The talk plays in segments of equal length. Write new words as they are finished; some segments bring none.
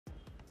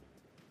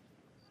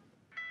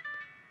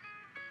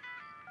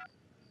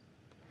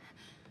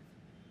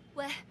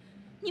喂，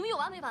你们有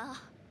完没完啊？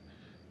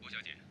吴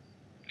小姐，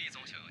厉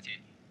总想要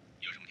见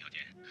你，有什么条件，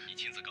你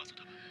亲自告诉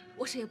他吧。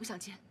我谁也不想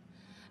见，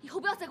以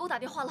后不要再给我打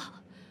电话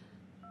了。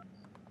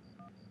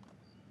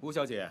吴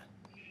小姐，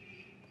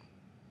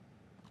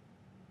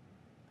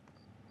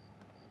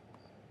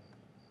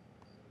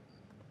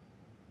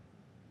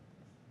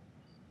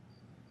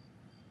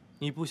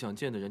你不想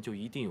见的人就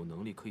一定有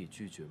能力可以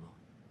拒绝吗？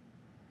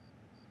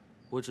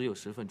我只有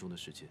10分钟的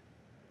时间，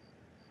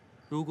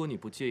如果你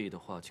不介意的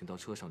话，请到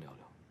车上聊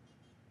聊。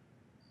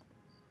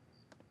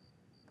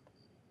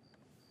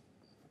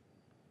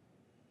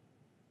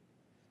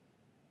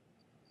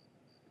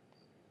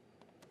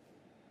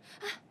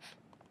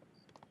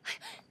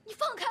 你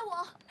放开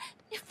我！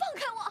你放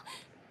开我！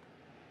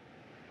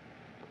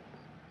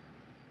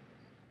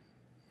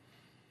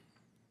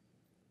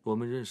我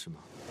们认识吗？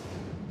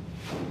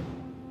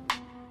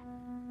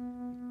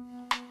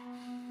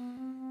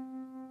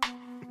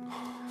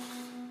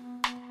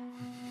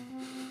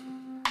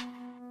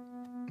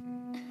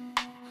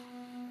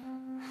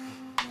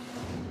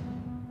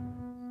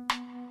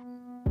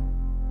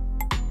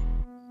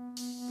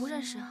不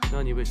认识啊。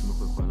那你为什么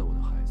会怀了我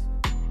的孩子？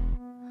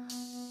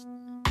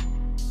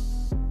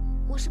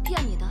 我是骗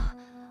你的，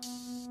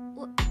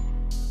我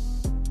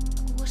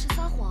是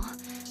撒谎。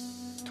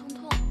彤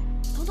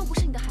彤不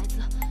是你的孩子，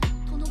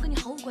彤彤跟你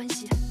毫无关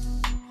系。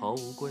毫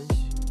无关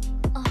系。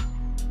啊。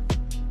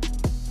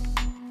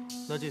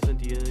那这份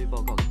DNA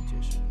报告怎么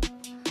解释？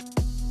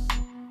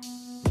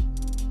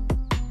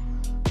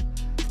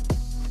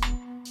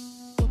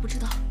我不知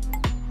道。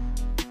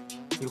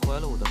你怀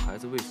了我的孩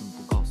子，为什么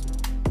不告诉我？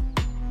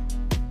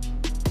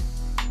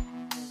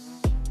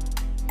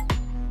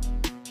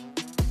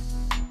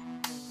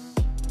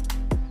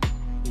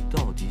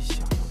 到底想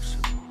要什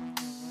么？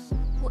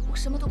我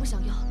什么都不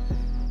想要。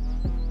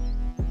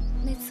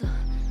那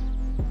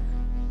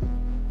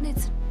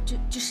次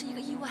只是一个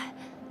意外。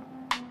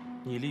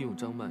你利用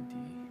张曼迪，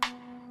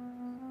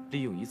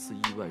利用一次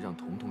意外让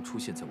彤彤出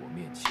现在我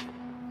面前。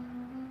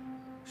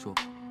说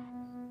吧，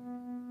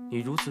你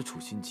如此处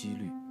心积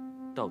虑，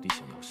到底想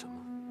要什么？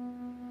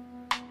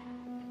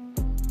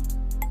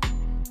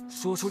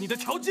说出你的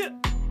条件。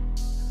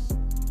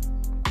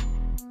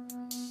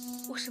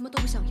我什么都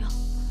不想要。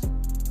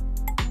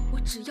 我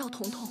只要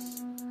彤彤。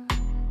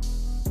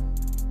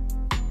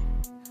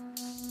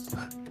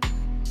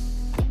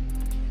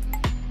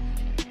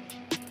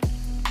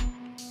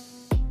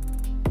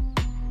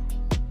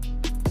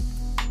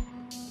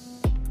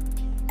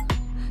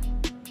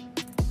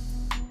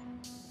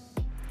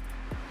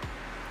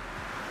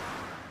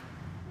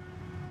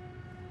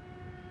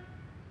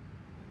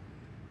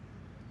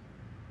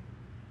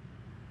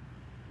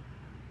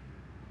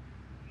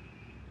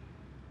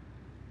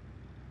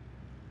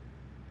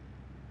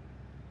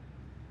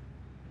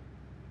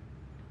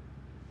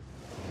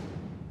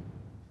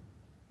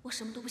我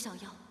什么都不想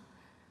要，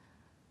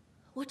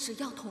我只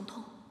要彤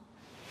彤。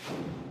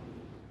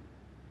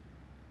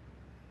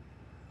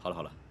好了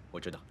好了，我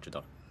知道了。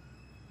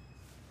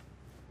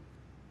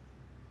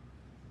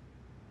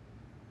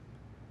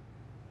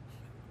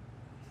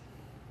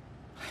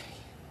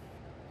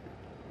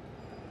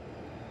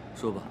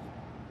说吧。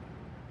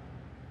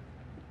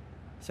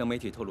向媒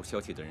体透露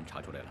消息的人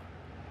查出来了，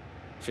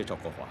是赵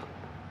国华。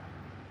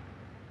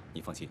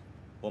你放心，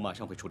我马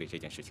上会处理这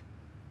件事情。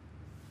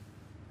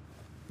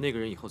 那个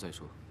人以后再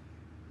说，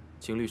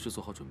请律师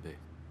做好准备，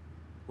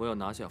我要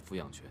拿下抚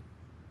养权。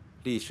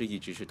律师一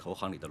直是投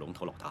行里的龙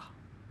头老大，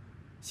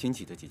新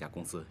起的几家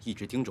公司一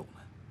直盯着我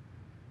们。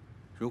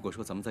如果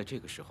说咱们在这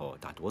个时候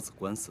打夺子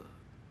官司，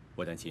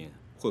我担心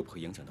会不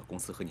会影响到公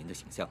司和您的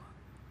形象啊？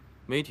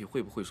媒体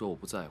会不会说我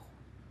不在乎？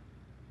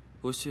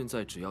我现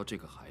在只要这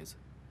个孩子。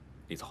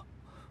李总，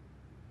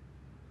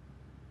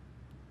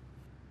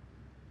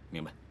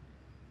明白。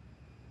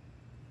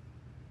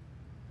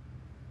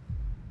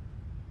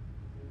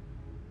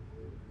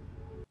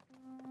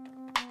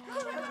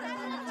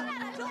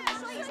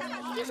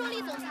 听说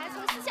厉总裁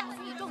曾私下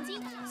许以重金，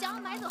想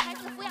要买走孩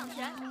子的抚养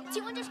权，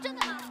请问这是真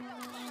的吗？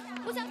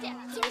吴小姐，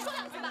请您说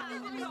2句吧。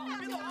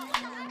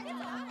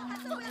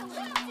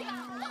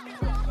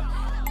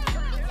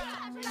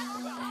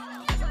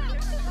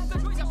再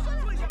说一下，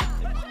说一下。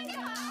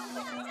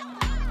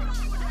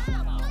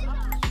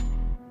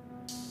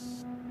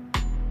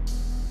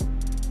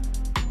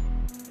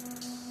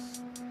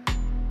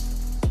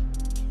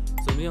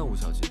怎么样，吴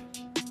小姐？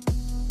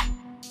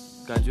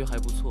感觉还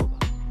不错吧？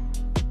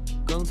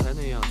 刚才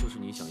那样就是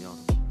你想要的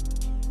吗？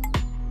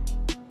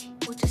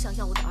我只想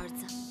要我的儿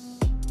子。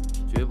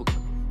绝不可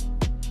能。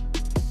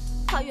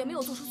法院没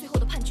有做出最后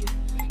的判决，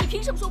你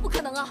凭什么说不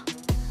可能啊？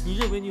你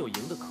认为你有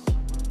赢的可能吗？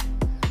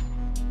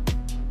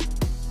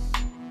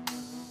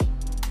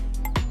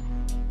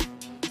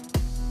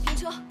停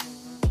车！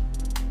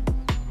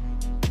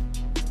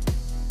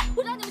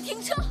我让你们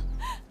停车！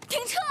停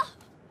车！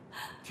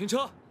停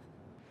车！